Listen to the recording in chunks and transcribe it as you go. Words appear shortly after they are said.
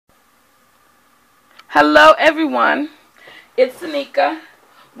Hello everyone, it's Anika.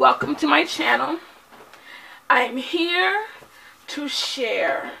 Welcome to my channel. I'm here to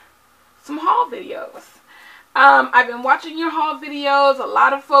share some haul videos. I've been watching your haul videos. A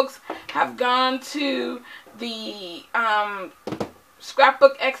lot of folks have gone to the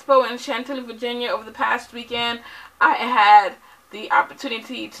Scrapbook Expo in Chantilly, Virginia over the past weekend. I had the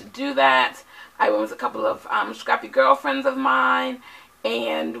opportunity to do that. I went with a couple of scrappy girlfriends of mine,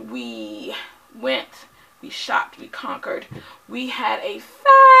 and we went, we shopped, we conquered. We had a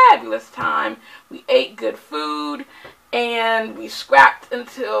fabulous time. We ate good food, and we scrapped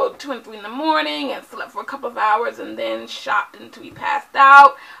until 2 and 3 in the morning and slept for a couple of hours and then shopped until we passed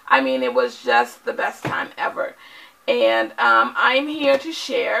out. I mean, it was just the best time ever. And I'm here to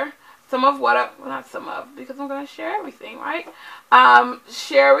share some of what well, not some of, because I'm going to share everything, right?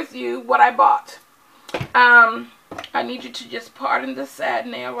 Share with you what I bought. I need you to just pardon the sad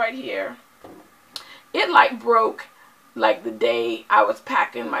nail right here. It like broke like the day I was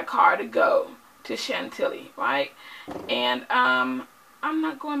packing my car to go to Chantilly, right? And I'm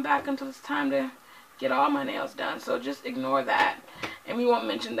not going back until it's time to get all my nails done, so just ignore that, and we won't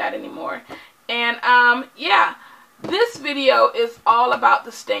mention that anymore. And yeah, this video is all about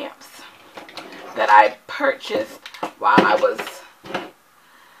the stamps that I purchased while I was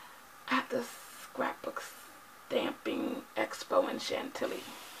at the Scrapbook Stamping Expo in Chantilly.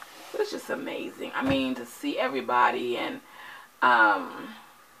 It was just amazing. I mean, to see everybody and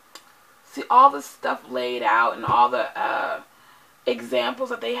see all the stuff laid out and all the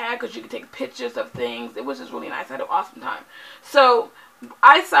examples that they had, because you could take pictures of things. It was just really nice. I had an awesome time. So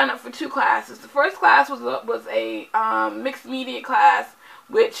I signed up for 2 classes. The first class was a mixed media class,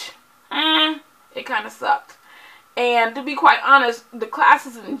 which it kind of sucked. And to be quite honest, the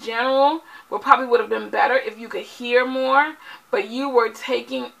classes in general probably would have been better if you could hear more, but you were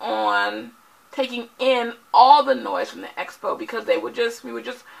taking in all the noise from the expo, because we were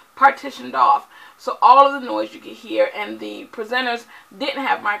just partitioned off. So all of the noise you could hear, and the presenters didn't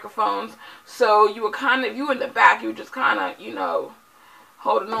have microphones, so you were kind of, if you were in the back, you were just kind of, you know,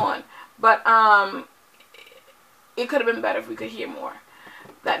 holding on. But it could have been better if we could hear more.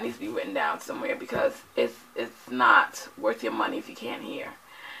 That needs to be written down somewhere, because it's not worth your money if you can't hear.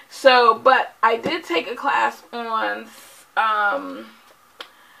 So, but I did take a class on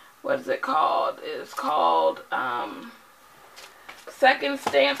what is it called? It's called second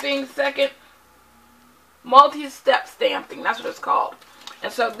multi-step stamping. That's what it's called.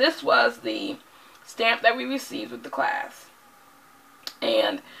 And so this was the stamp that we received with the class.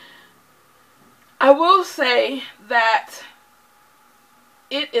 And I will say that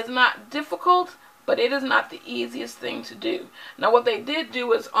it is not difficult, but it is not the easiest thing to do. Now, what they did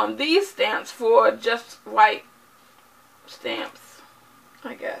do is on these stamps, for just right stamps,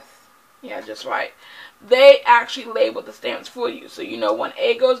 I guess. Yeah, just right. They actually labeled the stamps for you. So you know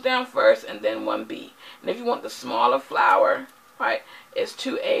 1A goes down first and then 1B. And if you want the smaller flower, right, it's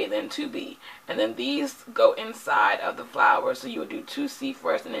 2A, then 2B. And then these go inside of the flower. So you would do 2C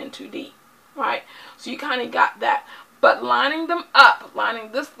first and then 2D, right? So you kind of got that. But lining them up,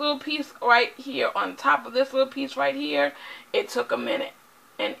 lining this little piece right here on top of this little piece right here, it took a minute.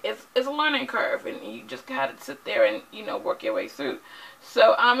 And it's a learning curve, and you just gotta sit there and, you know, work your way through.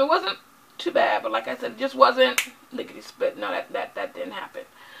 So it wasn't too bad, but like I said, it just wasn't lickety split. No, that didn't happen.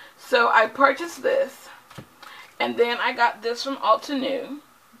 So I purchased this, and then I got this from Ulta New,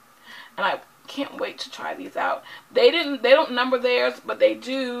 and I can't wait to try these out. They don't number theirs, but they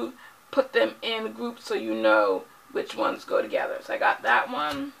do put them in groups so you know which ones go together. So I got that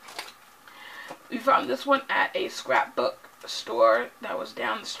one. We found this one at a scrapbook store that was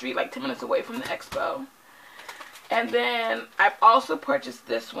down the street, like 10 minutes away from the expo. And then I've also purchased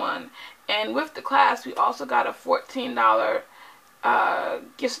this one. And with the class, we also got a $14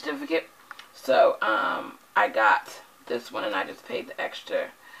 gift certificate. So I got this one, and I just paid the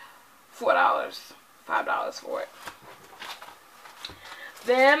extra $5 for it.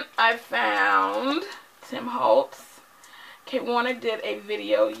 Then I found Tim Holtz. Kate Warner did a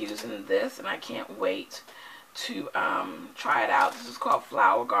video using this, and I can't wait to try it out. This is called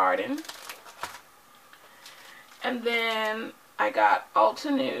Flower Garden. And then I got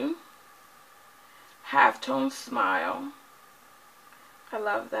Ulta New Halftone Smile. I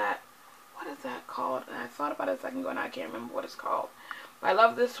love that. What is that called? And I thought about it a second ago, and I can't remember what it's called. But I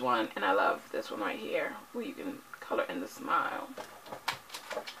love this one, and I love this one right here, where you can color in the smile.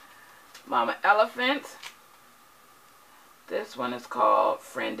 Mama Elephant. This one is called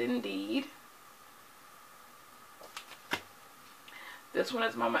Friend Indeed. This one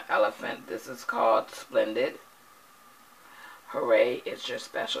is Mama Elephant. This is called Splendid. Hooray, it's your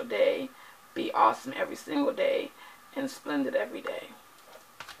special day. be awesome every single day and splendid every day.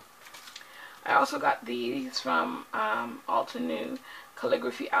 I also got these from Alta New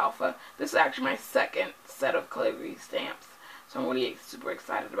Calligraphy Alpha. This is actually my second set of calligraphy stamps, so I'm really super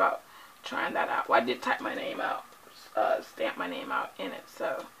excited about trying that out. Well, I did type my name out, stamp my name out in it,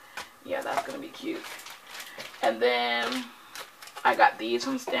 so yeah, that's going to be cute. And then I got these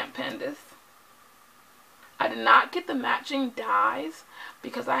from Stamp Pendus. I did not get the matching dies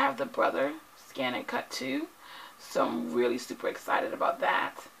because I have the Brother Scan and Cut too, so I'm really super excited about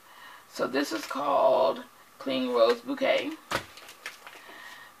that. So this is called Cling Rose Bouquet.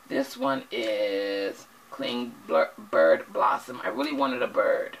 This one is Cling Bird Blossom. I really wanted a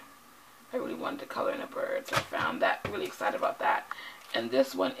bird. I really wanted to color in a bird, so I found that. Really excited about that. And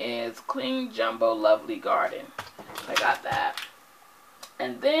this one is Cling Jumbo Lovely Garden. I got that.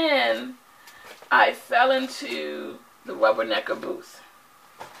 And then I fell into the Rubbernecker booth.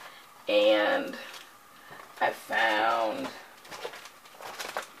 And I found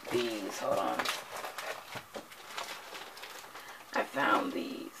these. Hold on. I found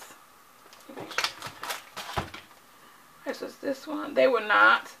these. This was this one. They were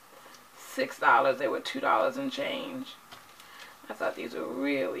not $6. They were $2 and change. I thought these were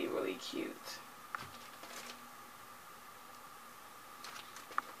really, really cute.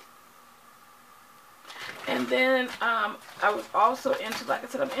 And then I was also into, like I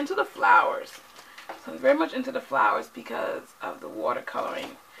said, I'm into the flowers. So I'm very much into the flowers because of the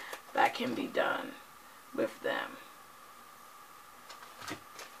watercoloring that can be done with them.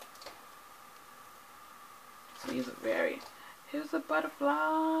 So these are very, here's a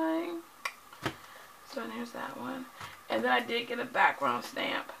butterfly. So and here's that one. And then I did get a background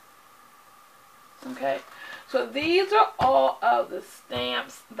stamp. Okay. So these are all of the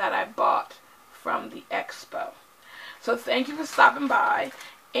stamps that I bought from the expo. So thank you for stopping by.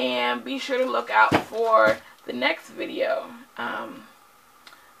 And be sure to look out for the next video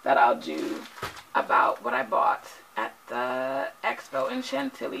that I'll do about what I bought at the expo in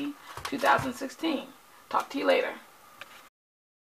Chantilly 2016. Talk to you later.